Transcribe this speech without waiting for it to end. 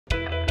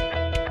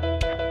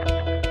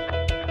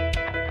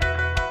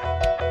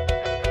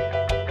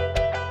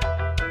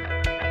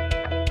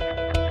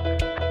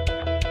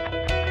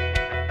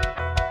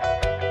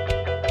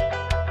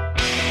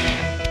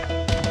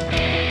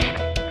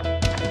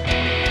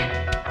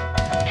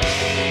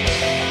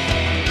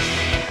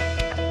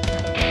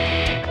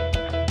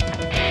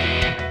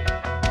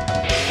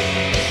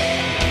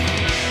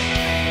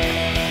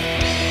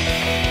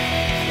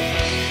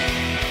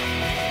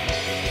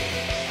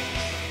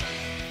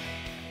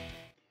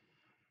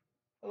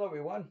Hello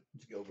everyone,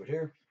 it's Gilbert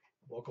here.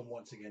 Welcome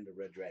once again to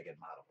Red Dragon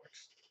Model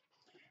Works.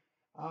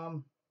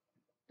 Um,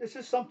 this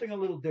is something a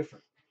little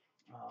different.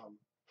 Um,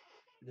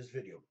 this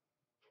video.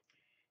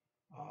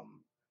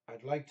 Um,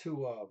 I'd like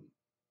to.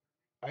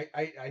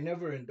 I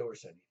never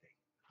endorse anything.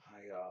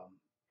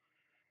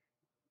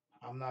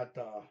 I'm not.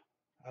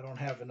 I don't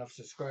have enough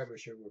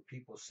subscribers here where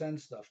people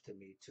send stuff to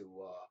me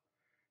to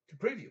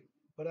preview.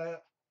 But I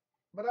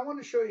but I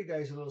want to show you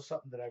guys a little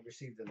something that I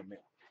received in the mail.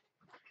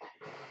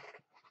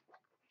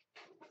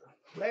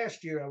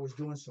 Last year I was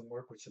doing some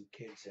work with some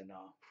kids and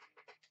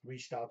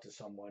reached out to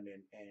someone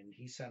and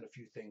he sent a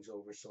few things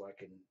over so I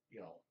can,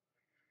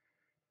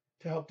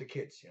 to help the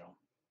kids,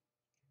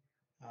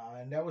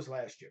 and that was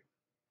last year.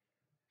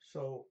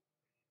 So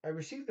I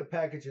received a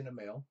package in the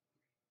mail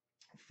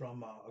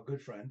from a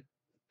good friend,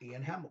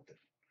 Iain Hamilton.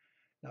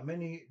 Now,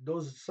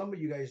 some of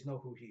you guys know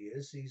who he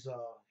is. He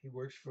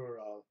works for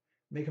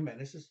Make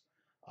Menaces,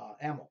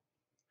 Ammo,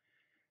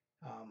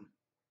 um,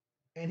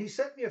 and he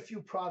sent me a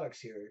few products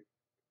here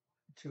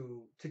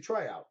to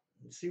try out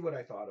and see what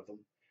I thought of them,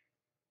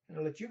 and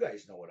I'll let you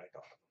guys know what I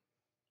thought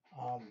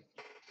of them.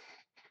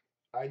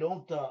 I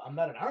don't. I'm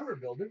not an armor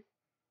builder,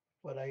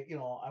 but I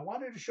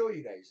wanted to show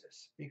you guys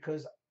this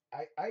because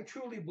I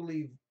truly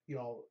believe,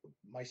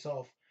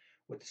 myself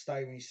with the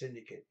Styrene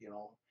Syndicate,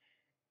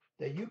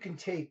 that you can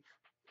take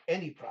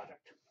any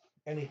product,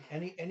 any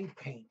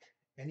paint,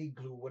 any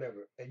glue,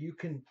 whatever, and you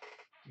can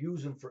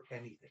use them for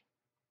anything.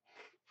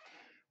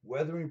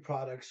 Weathering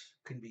products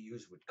can be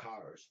used with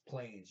cars,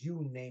 planes,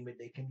 you name it,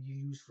 they can be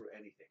used for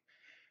anything.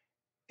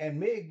 And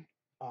Mig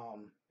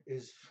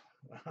is,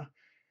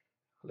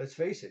 let's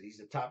face it, he's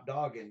the top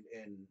dog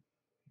in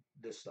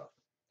this stuff.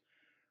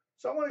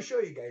 So I want to show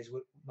you guys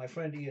what my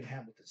friend Iain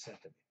Hamilton sent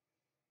to me.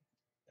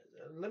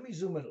 Let me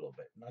zoom in a little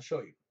bit and I'll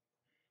show you.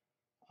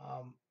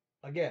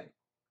 Again,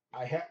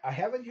 I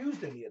haven't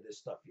used any of this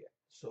stuff yet,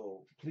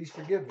 so please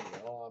forgive me.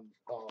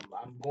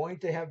 I'm going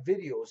to have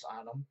videos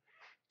on them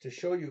to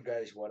show you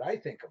guys what I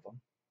think of them.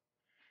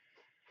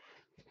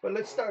 But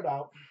let's start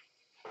out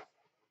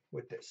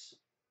with this.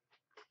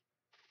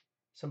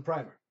 Some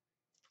primer.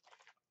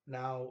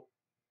 Now,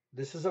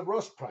 this is a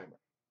rust primer.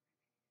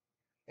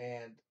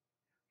 And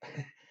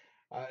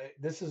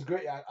this is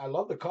great. I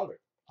love the color.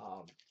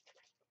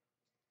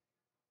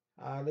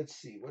 Let's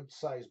see, what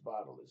size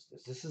bottle is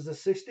this? This is a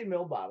 60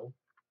 ml bottle.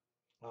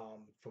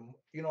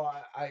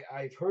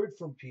 I've heard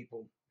from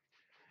people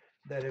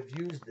that have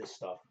used this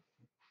stuff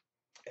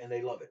and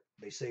they love it.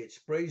 They say it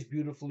sprays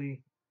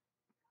beautifully.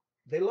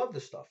 They love the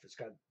stuff.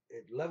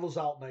 It levels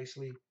out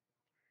nicely.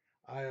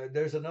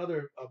 There's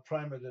another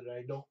primer that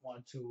I don't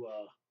want to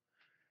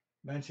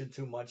mention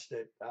too much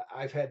that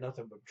I've had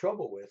nothing but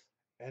trouble with,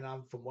 and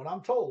from what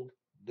I'm told,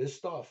 this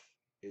stuff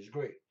is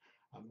great.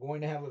 I'm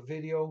going to have a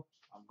video.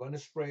 I'm going to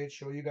spray it,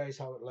 show you guys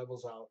how it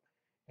levels out,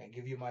 and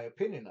give you my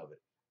opinion of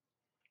it.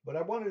 But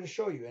I wanted to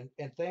show you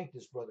and thank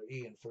this brother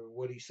Iain for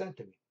what he sent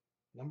to me.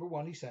 Number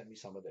one, he sent me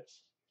some of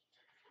this.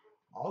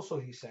 Also,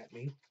 he sent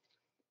me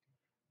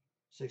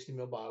 60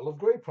 ml bottle of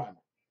gray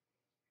primer.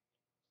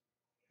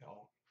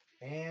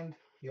 And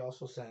he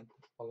also sent,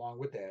 along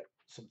with that,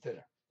 some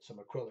thinner, some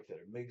acrylic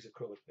thinner, MIG's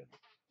acrylic thinner.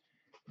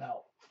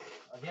 Now,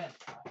 again,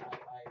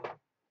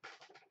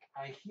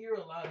 I hear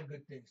a lot of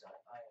good things. I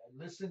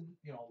listen,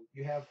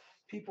 you have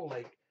people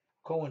like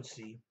Cohen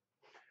C.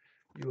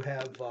 You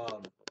have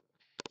a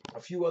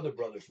few other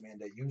brothers, man,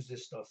 that use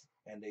this stuff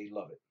and they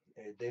love it.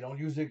 They don't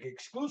use it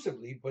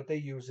exclusively, but they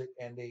use it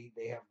and they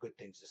have good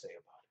things to say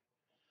about it.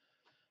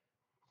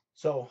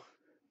 So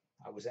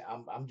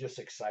I'm just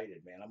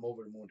excited, man. I'm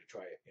over the moon to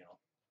try it,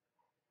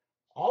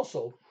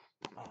 Also,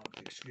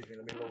 excuse me,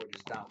 let me lower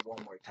this down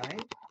one more time.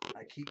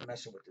 I keep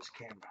messing with this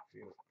camera, if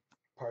you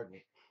pardon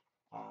me.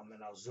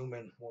 And I'll zoom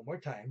in one more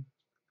time.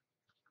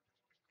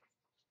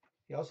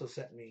 He also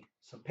sent me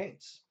some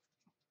paints.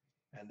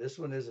 And this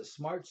one is a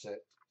smart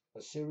set,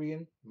 a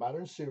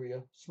Modern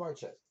Syria smart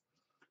set.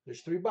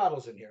 There's 3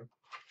 bottles in here.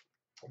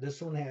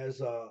 This one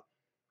has,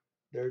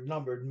 they're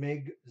numbered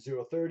MIG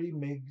 030,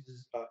 MIG,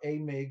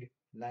 A-MIG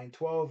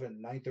 912, and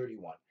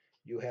 931.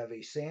 You have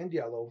a sand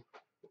yellow,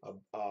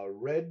 a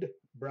red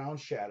brown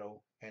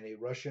shadow, and a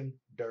Russian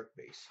dark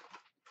base.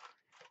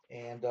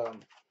 And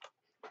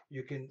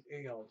you can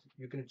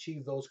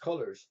achieve those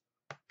colors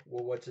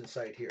with what's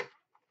inside here.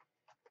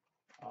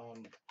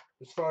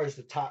 As far as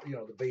the top,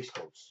 the base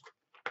coats,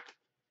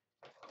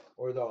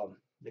 or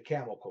the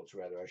camel coats,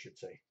 rather, I should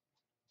say.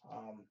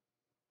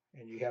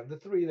 And you have the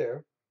 3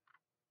 there.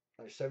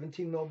 They're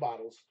 17 ml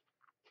bottles,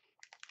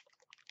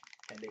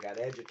 and they got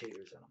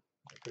agitators in them.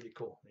 They're pretty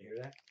cool. You hear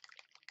that?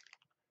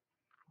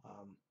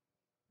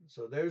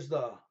 So this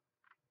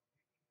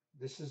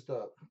is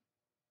the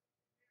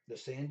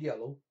sand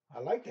yellow. I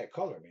like that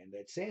color, man.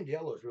 That sand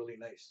yellow is really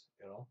nice,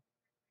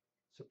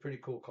 It's a pretty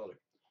cool color.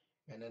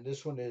 And then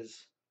this one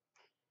is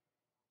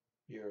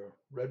your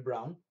red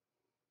brown,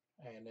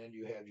 and then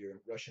you have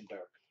your Russian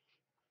dark.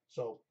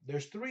 So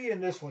there's 3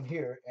 in this one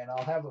here, and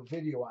I'll have a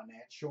video on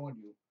that showing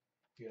you,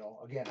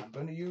 again, I'm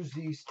going to use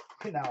these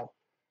now.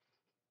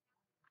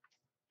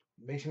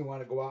 Makes me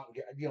want to go out and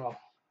get,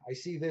 I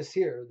see this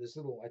here, this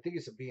little, I think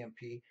it's a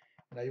BMP,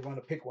 and I want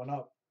to pick one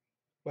up.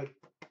 But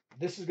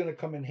this is going to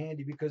come in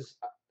handy because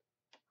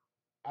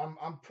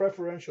I'm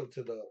preferential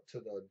to the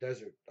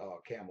desert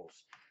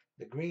camels.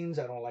 The greens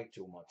I don't like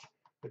too much,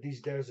 but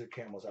these desert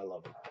camels I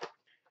love them.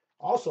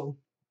 Also,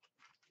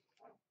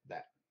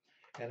 that,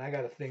 and I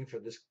got a thing for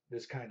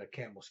this kind of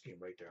camel scheme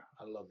right there.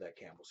 I love that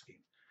camel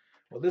scheme.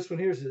 Well, this one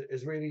here is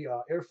Israeli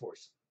Air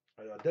Force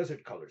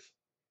desert colors,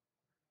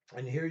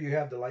 and here you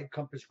have the light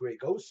compass gray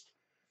ghost.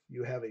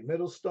 You have a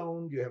middle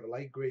stone, you have a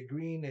light gray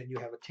green, and you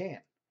have a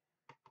tan.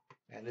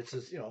 And it's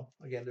just,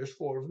 again, there's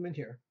 4 of them in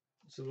here.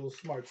 It's a little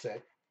smart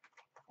set.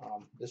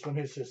 This one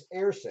here is just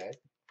air set.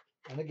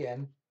 And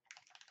again,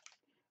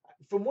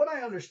 from what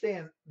I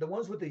understand, the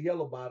ones with the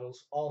yellow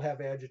bottles all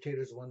have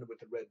agitators, the one with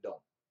the red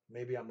don't.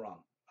 Maybe I'm wrong.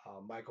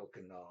 Michael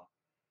can,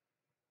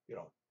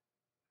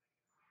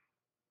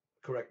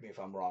 correct me if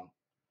I'm wrong.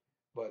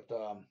 But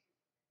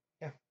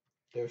yeah,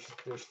 there's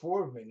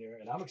 4 of them in here,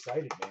 and I'm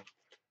excited, man.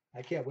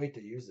 I can't wait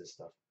to use this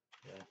stuff.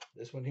 Yeah,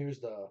 this one here's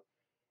the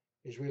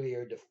Israeli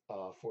Air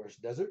Force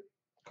Desert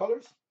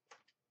colors.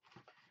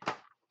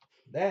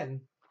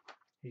 Then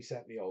he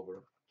sent me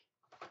over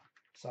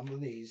some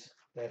of these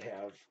that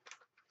have,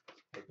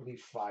 I believe,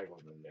 5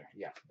 of them in there.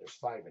 Yeah, there's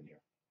 5 in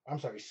here. I'm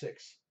sorry,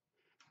 6.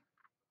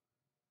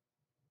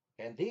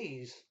 And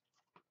these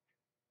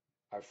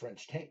are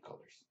French tank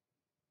colors.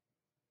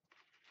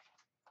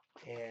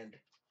 And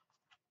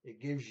it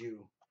gives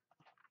you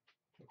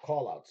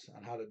call outs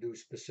on how to do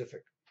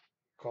specific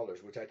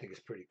colors, which I think is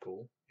pretty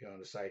cool. On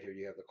the side here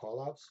you have the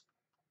call outs.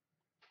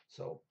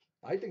 So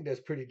I think that's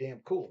pretty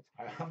damn cool.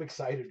 I'm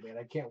excited, man.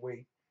 I can't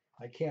wait.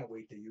 I can't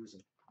wait to use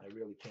them. I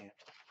really can't.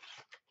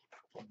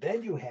 And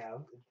then you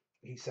have,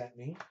 he sent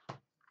me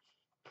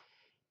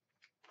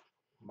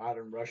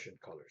modern Russian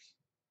colors.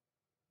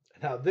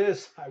 Now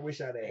this, I wish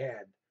I'd have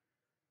had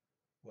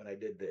when I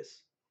did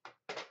this.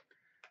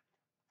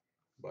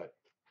 But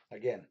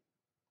again,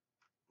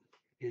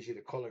 gives you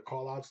the color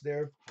callouts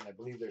there, and I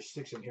believe there's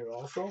 6 in here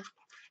also.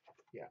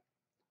 Yeah,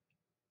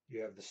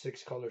 you have the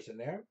 6 colors in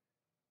there.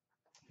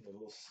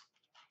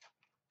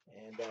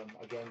 And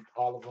again,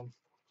 all of them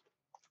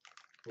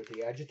with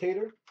the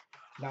agitator.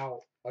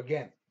 Now,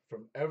 again,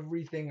 from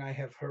everything I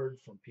have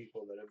heard from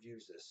people that have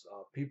used this,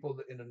 people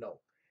in the know,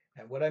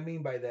 and what I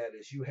mean by that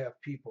is you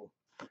have people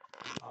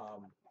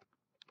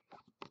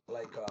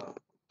like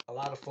a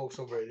lot of folks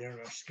over at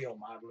International Scale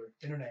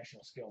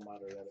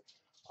Modeler,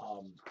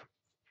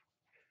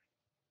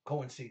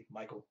 Cohen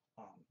Michael.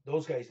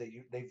 Those guys,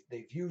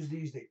 they've used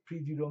these, they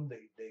previewed them,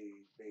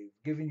 they've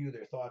given you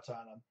their thoughts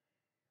on them.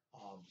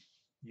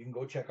 You can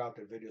go check out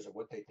their videos of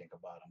what they think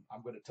about them.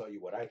 I'm going to tell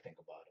you what I think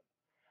about them.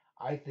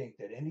 I think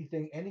that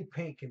any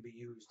paint can be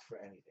used for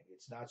anything.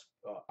 It's not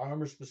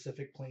armor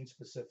specific, plane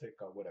specific,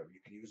 or whatever.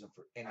 You can use them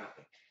for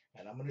anything.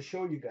 And I'm going to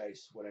show you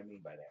guys what I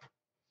mean by that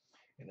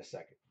in a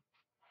second.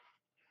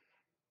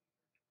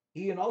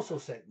 Ian also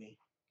sent me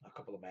a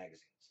couple of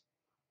magazines.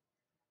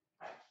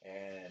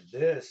 And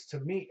this, to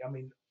me, I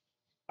mean,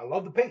 I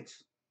love the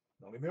paints.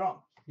 Don't get me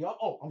wrong.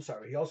 Oh, I'm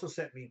sorry. He also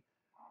sent me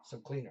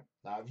some cleaner.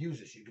 Now, I've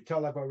used this. You can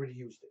tell I've already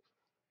used it.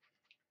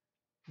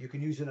 You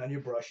can use it on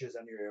your brushes,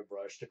 on your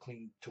airbrush, to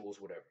clean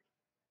tools, whatever.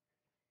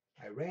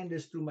 I ran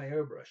this through my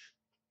airbrush,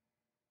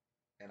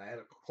 and I had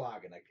a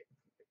clog. And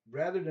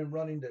rather than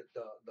running the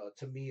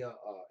Tamiya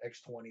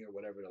X20 or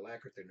whatever, the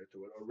lacquer thinner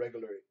through it, or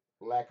regular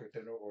lacquer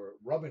thinner or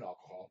rubbing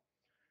alcohol,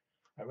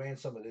 I ran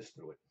some of this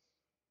through it.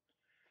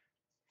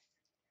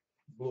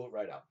 Blew it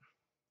right out.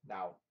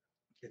 Now,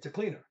 it's a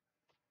cleaner.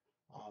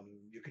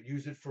 You could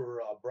use it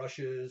for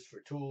brushes, for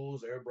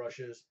tools,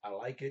 airbrushes. I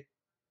like it.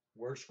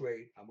 Works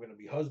great. I'm going to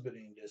be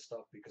husbanding this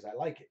stuff because I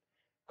like it.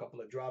 A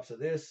couple of drops of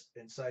this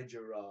inside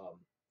your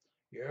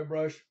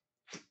airbrush,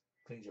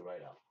 cleans it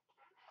right out.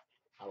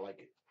 I like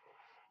it.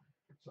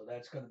 So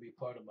that's going to be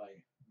part of my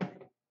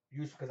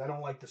use because I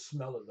don't like the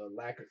smell of the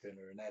lacquer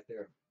thinner, and that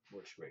there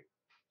works great.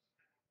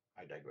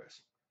 I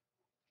digress.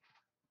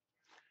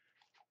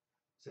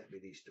 Sent me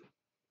these 2.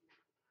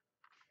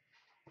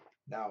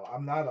 Now,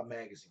 I'm not a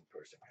magazine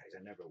person, guys.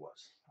 I never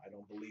was. I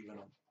don't believe in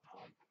them.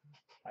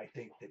 I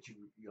think that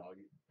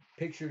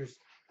pictures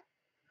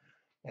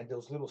and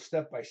those little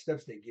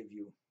step-by-steps they give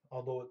you,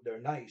 although they're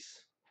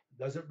nice,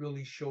 doesn't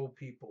really show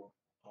people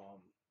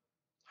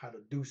how to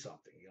do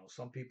something.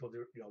 Some people,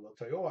 they'll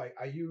tell you, oh,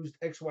 I used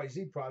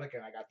XYZ product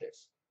and I got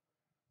this.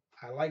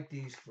 I like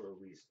these for a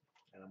reason,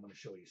 and I'm going to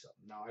show you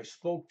something. Now, I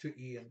spoke to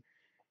Ian,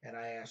 and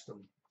I asked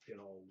him,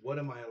 what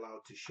am I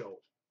allowed to show,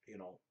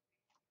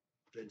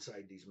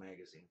 inside these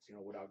magazines,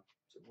 without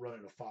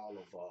running afoul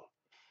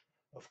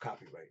of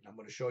copyright. And I'm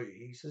going to show you.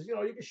 He says, you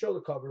can show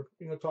the cover.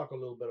 Talk a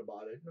little bit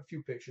about it, and a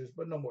few pictures,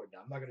 but no more than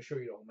that. I'm not going to show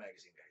you the whole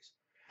magazine, guys.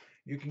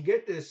 You can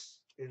get this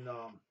in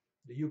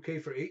the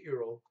UK for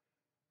 8-year-old.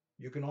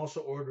 You can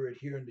also order it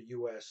here in the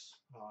US,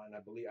 and I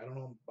don't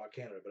know about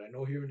Canada, but I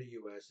know here in the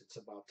US it's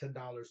about $10.15,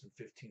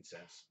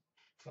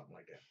 something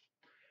like that.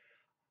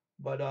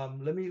 But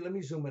let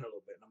me zoom in a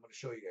little bit, and I'm going to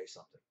show you guys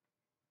something.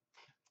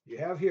 You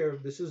have here,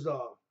 this is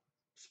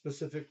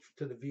specific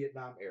to the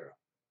Vietnam era.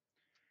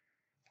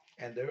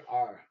 And there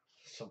are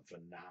some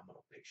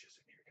phenomenal pictures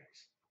in here,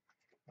 guys,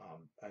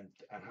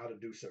 and how to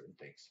do certain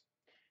things.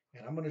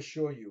 And I'm going to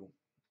show you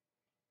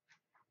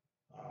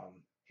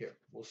here.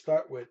 We'll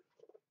start with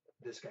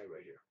this guy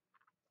right here,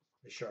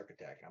 the shark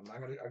attack. I'm not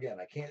going to, again,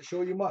 I can't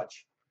show you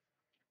much,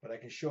 but I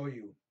can show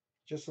you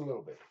just a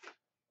little bit.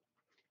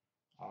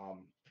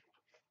 Um,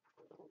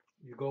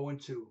 you go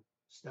into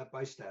step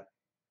by step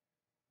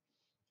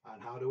on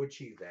how to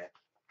achieve that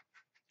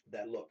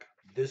look,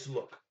 this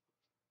look,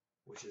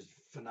 which is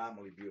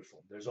phenomenally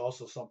beautiful. There's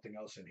also something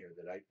else in here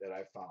that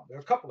I found. There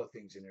are a couple of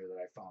things in here that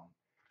I found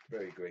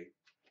very great.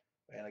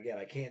 And again,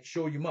 I can't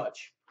show you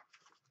much,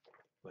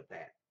 but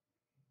that.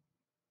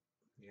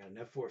 You got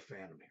an F4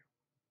 Phantom here.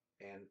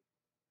 And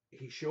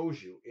he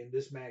shows you in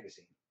this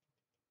magazine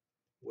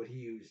what he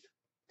used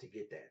to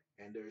get that.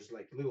 And there's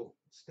like little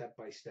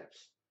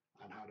step-by-steps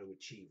on how to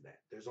achieve that.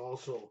 There's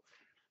also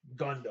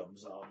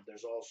Gundams.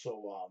 There's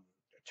also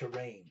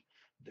terrain.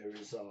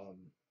 There's,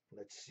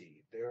 let's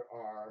see, there's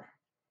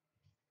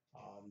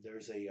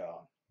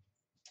a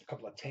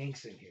couple of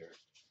tanks in here,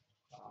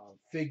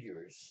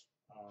 figures.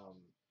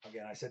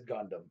 Again, I said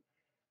Gundam.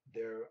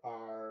 There's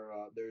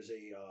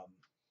a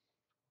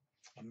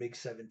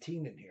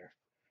MiG-17 in here.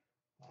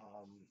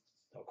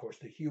 Of course,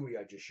 the Huey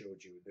I just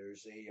showed you.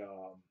 There's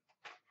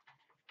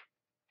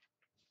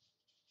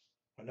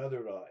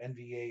another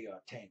NVA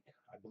tank.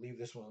 I believe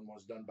this one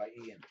was done by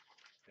Iain,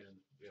 and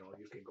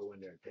you can go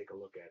in there and take a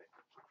look at it.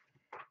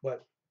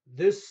 But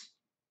this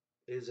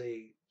is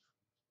a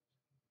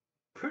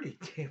pretty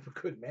damn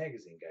good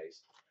magazine,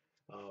 guys.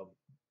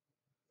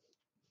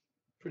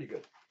 Pretty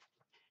good.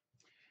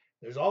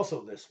 There's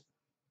also this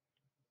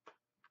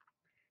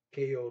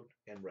KO'd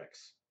and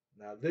Rex.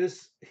 Now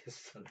this is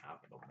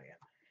phenomenal, man.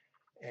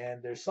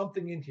 And there's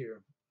something in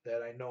here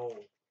that I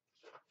know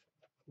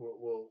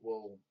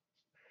will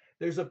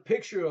there's a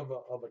picture of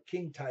a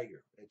king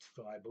tiger. It's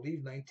from, I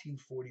believe,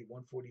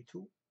 1941,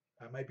 42.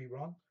 I might be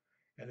wrong.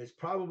 And it's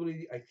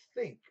probably, I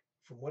think,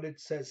 from what it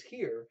says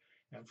here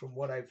and from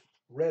what I've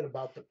read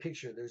about the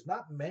picture, there's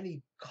not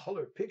many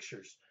color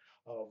pictures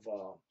of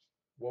World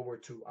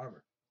War II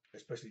armor,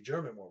 especially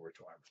German World War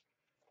II armor.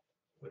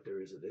 But there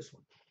is of this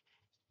one.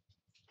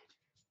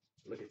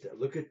 Look at that.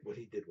 Look at what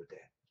he did with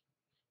that.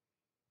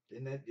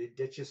 Isn't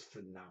that's just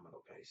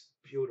phenomenal, guys.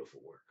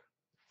 Beautiful work.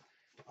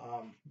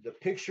 The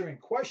picture in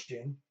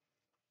question,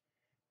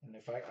 and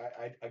if I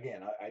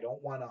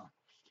don't want to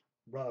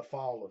run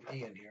afoul of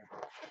Iain here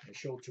and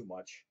show too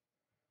much,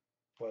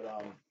 but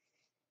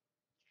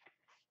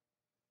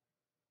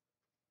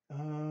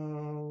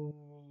and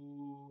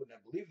I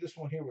believe this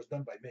one here was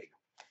done by MiG.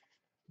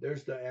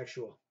 There's the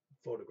actual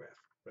photograph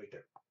right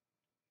there,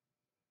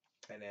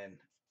 and then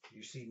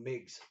you see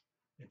MiG's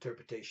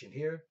interpretation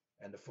here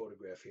and the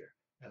photograph here.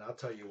 And I'll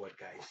tell you what,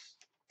 guys,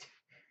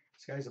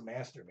 this guy's a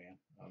master, man.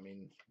 I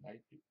mean,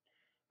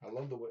 I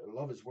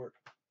love his work.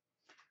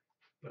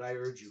 But I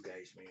urge you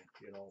guys, man,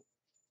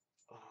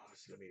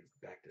 let me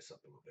back this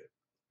up a little bit.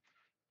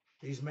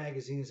 These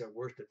magazines are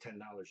worth the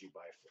 $10 you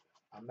buy for them.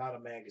 I'm not a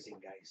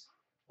magazine guy.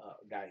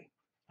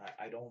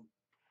 I don't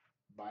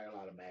buy a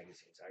lot of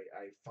magazines.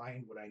 I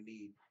find what I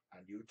need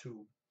on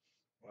YouTube.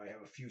 I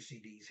have a few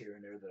CDs here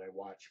and there that I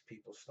watch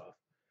people's stuff.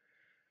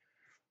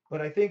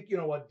 But I think, you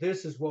know what,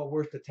 this is well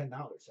worth the $10,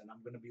 and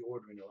I'm going to be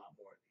ordering a lot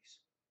more of these.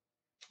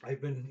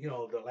 I've been,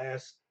 the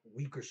last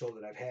week or so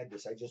that I've had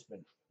this, I just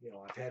been,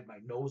 I've had my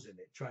nose in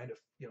it, trying to,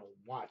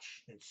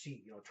 watch and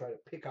see, try to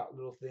pick out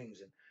little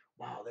things, and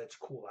wow, that's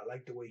cool. I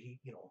like the way he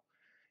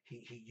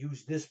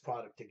used this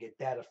product to get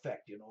that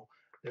effect.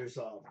 There's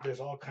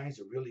all kinds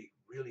of really,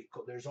 really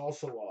cool. There's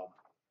also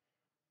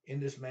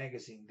in this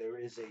magazine there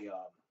is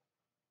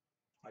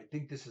I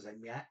think this is a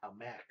Mac,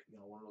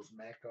 one of those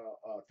Mac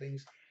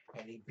things,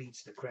 and he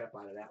beats the crap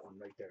out of that one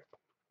right there.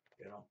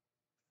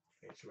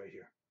 It's right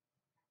here.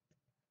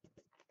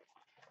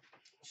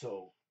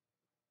 So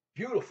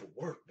beautiful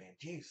work, man.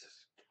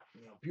 Jesus,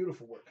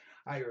 beautiful work.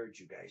 I urge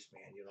you guys,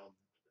 man.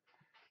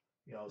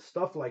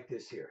 Stuff like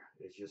this here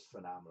is just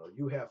phenomenal.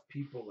 You have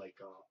people like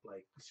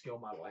Skill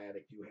Model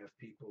Addict. You have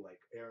people like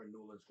Aaron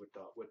Newlands with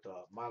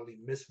the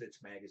Modeling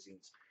Misfits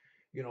magazines.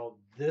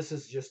 This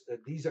is just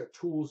these are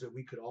tools that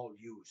we could all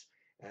use.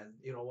 And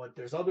you know what?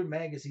 There's other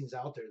magazines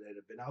out there that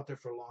have been out there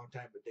for a long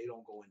time, but they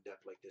don't go in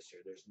depth like this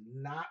here. There's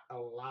not a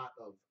lot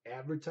of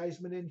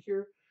advertisement in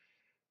here.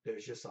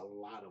 There's just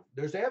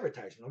there's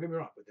advertisement, don't get me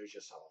wrong, but there's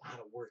just a lot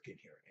of work in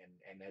here,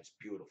 and that's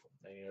beautiful.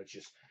 And it's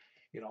just,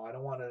 I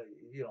don't want to,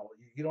 you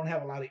don't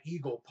have a lot of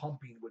ego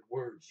pumping with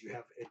words. You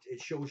have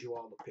it shows you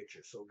all the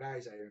pictures. So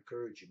guys, I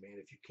encourage you, man,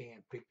 if you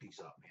can, pick these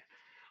up, man.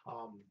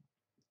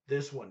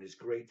 This one is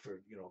great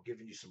for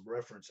giving you some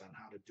reference on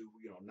how to do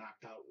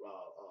knocked out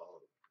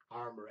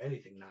armor,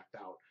 anything knocked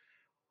out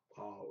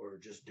or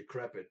just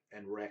decrepit,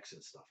 and wrecks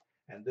and stuff.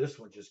 And this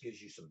one just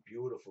gives you some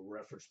beautiful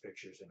reference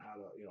pictures and how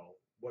to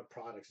what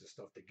products and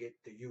stuff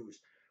to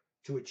use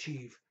to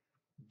achieve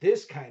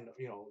this kind of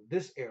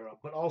this era.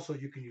 But also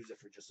you can use it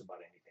for just about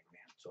anything,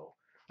 man. So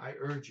I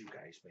urge you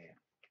guys, man,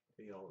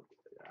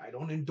 I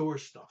don't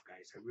endorse stuff,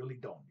 guys. I really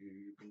don't.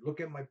 You can look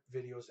at my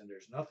videos, and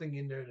there's nothing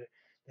in there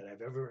that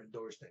I've ever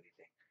endorsed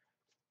anything.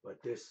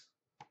 But this,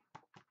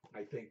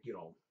 I think,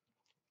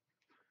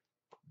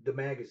 the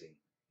magazine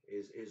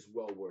is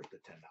well worth the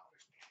 $10, man.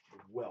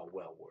 Well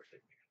worth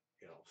it,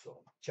 man.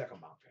 So check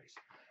them out, guys.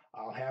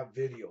 I'll have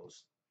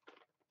videos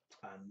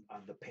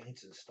on the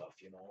paints and stuff,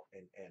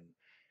 and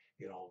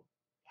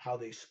how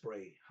they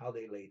spray, how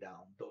they lay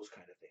down, those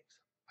kind of things.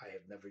 I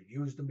have never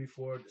used them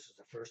before. This is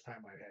the first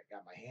time I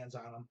got my hands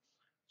on them,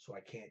 so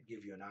I can't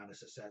give you an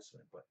honest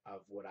assessment, but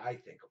of what I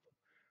think of them.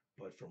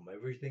 But from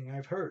everything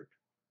I've heard,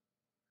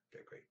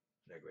 they're great.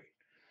 They're great.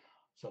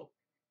 So,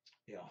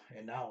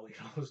 and now,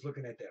 I was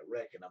looking at that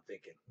wreck and I'm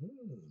thinking,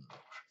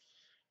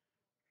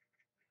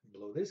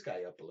 blow this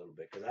guy up a little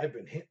bit, because I've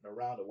been hitting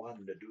around and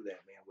wanting to do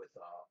that, man,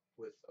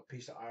 with a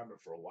piece of armor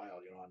for a while.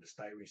 On the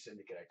Styrene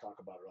Syndicate, I talk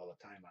about it all the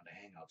time on the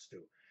Hangouts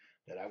too.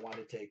 That I want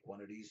to take one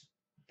of these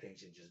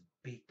things and just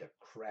beat the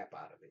crap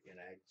out of it, and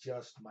I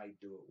just might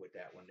do it with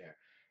that one there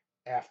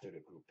after the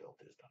group build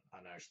is done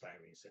on our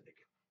Styrene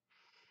Syndicate.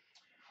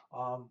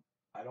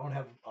 I don't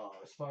have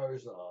as far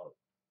as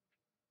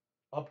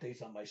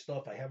updates on my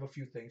stuff. I have a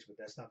few things, but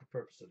that's not the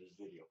purpose of this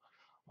video.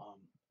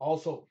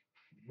 Also,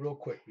 real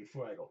quick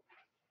before I go,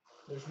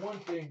 there's one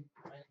thing,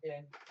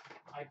 and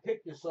I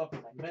picked this up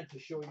and I meant to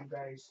show you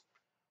guys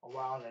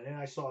around, and then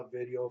I saw a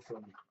video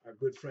from our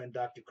good friend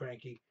Dr.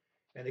 Cranky,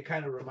 and it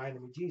kind of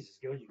reminded me, Jesus,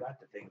 Gil, you got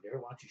the thing there.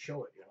 Why don't you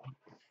show it?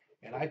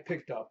 And I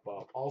picked up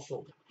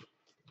also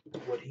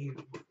what he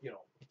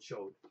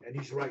showed, and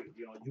he's right.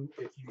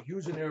 If you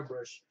use an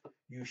airbrush,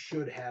 you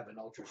should have an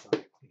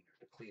ultrasonic cleaner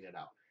to clean it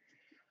out.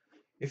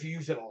 If you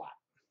use it a lot,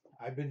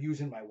 I've been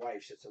using my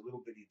wife's. It's a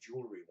little bitty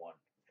jewelry one,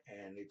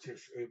 and it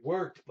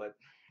worked, but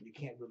you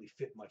can't really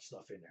fit much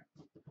stuff in there.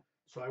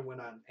 So I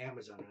went on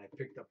Amazon and I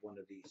picked up one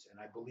of these, and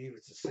I believe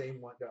it's the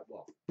same one that,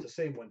 well, it's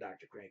the same one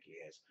Dr. Cranky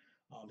has.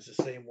 It's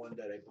the same one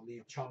that I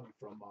believe Chung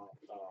from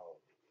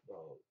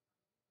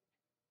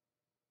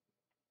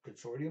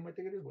Consortium, I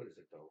think it is. What is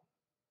it though?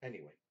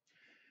 Anyway,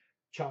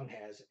 Chung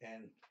has,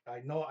 and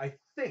I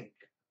think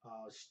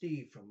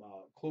Steve from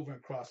Clover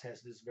and Cross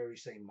has this very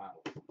same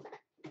model.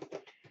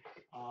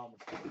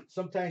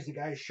 Sometimes the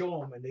guys show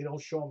them and they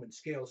don't show them in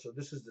scale, so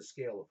this is the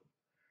scale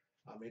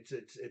of them.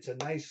 It's a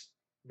nice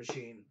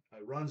machine.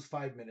 It runs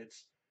 5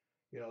 minutes.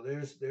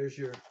 There's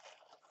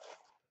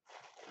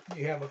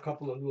you have a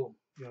couple of little,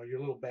 your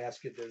little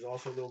basket. There's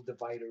also a little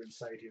divider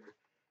inside here.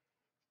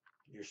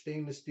 Your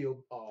stainless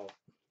steel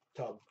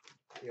tub,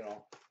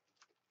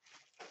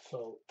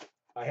 So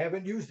I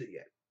haven't used it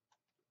yet,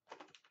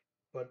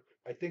 but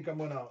I think I'm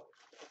gonna,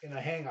 in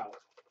a hangout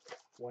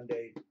one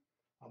day,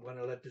 I'm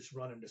gonna let this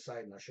run and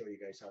decide, and I'll show you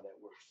guys how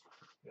that works.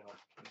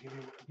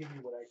 Give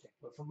you what I think.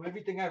 But from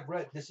everything I've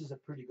read, this is a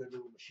pretty good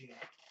little machine.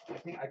 I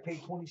think I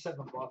paid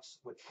 $27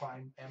 with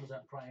Prime,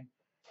 Amazon Prime,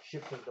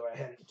 shipped to the door. I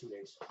had it in 2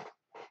 days.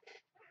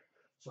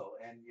 So,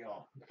 and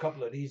a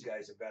couple of these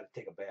guys have got to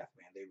take a bath,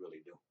 man. They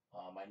really do.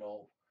 I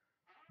know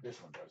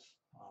this one does.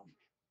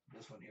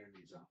 This one here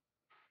needs a.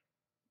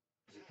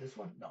 Is it this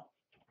one? No.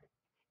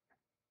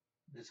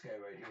 This guy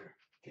right here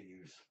can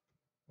use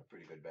a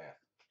pretty good bath.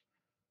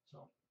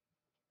 So,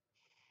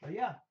 but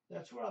yeah,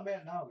 that's where I'm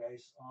at now,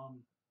 guys.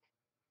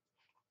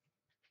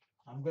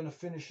 I'm gonna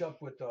finish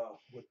up with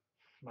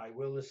my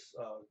Willis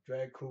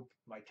drag coupe,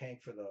 my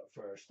tank for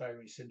our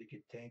Styrene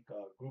Syndicate tank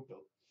group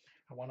build.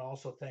 I want to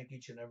also thank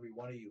each and every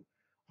one of you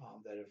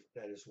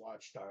that has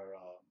watched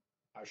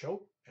our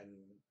show, and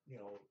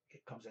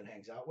it comes and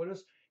hangs out with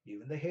us.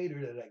 Even the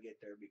hater that I get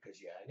there, because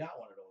I got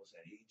one of those,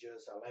 and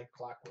I like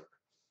clockwork.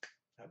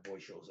 That boy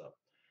shows up,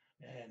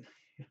 and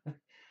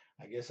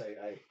I guess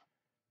I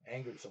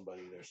angered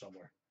somebody there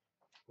somewhere.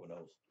 Who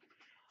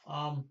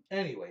knows?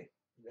 Anyway,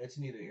 that's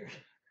neither here.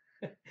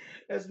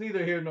 That's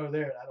neither here nor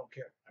there. I don't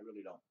care. I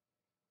really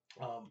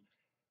don't.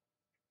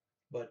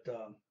 But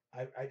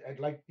I'd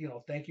like,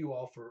 thank you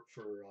all for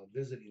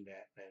visiting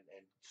that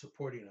and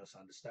supporting us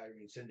on the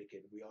Styrene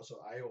Syndicate.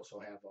 I also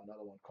have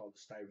another one called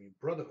the Styrene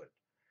Brotherhood,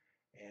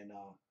 and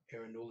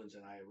Aaron Newlands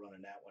and I are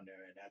running that one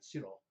there, and that's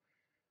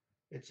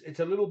it's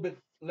a little bit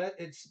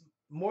it's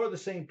more of the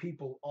same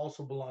people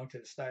also belong to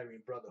the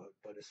Styrene Brotherhood,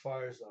 but as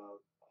far as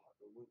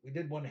we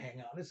did one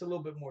hangout, it's a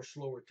little bit more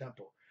slower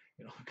tempo,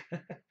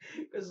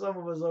 because some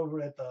of us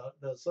over at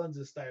the Sons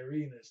of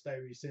Styrene and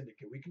Styrene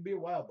Syndicate, we can be a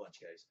wild bunch,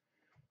 guys.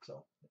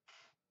 So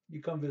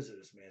you come visit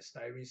us, man.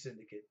 Styrene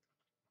Syndicate,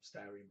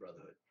 Styrene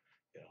Brotherhood.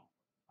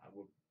 I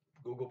will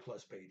Google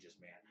Plus pages,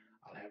 man.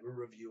 I'll have a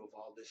review of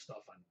all this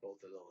stuff on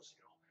both of those,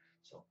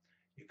 So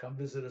you come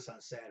visit us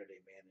on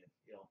Saturday, man, and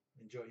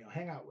enjoy,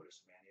 hang out with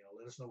us, man.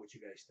 Let us know what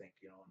you guys think,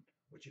 and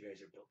what you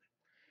guys are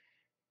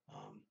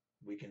building.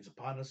 Weekends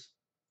upon us.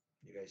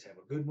 You guys have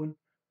a good one.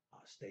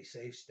 Stay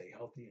safe, stay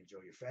healthy,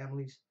 enjoy your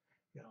families.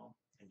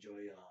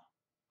 Enjoy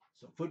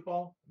some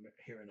football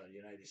here in the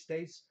United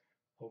States.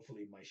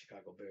 Hopefully my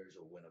Chicago Bears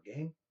will win a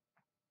game.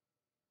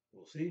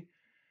 We'll see.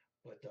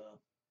 But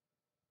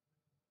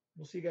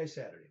we'll see you guys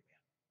Saturday, man.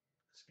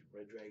 It's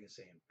Red Dragon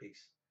saying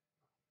peace.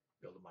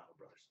 Build a model,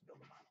 brothers. Build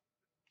a model.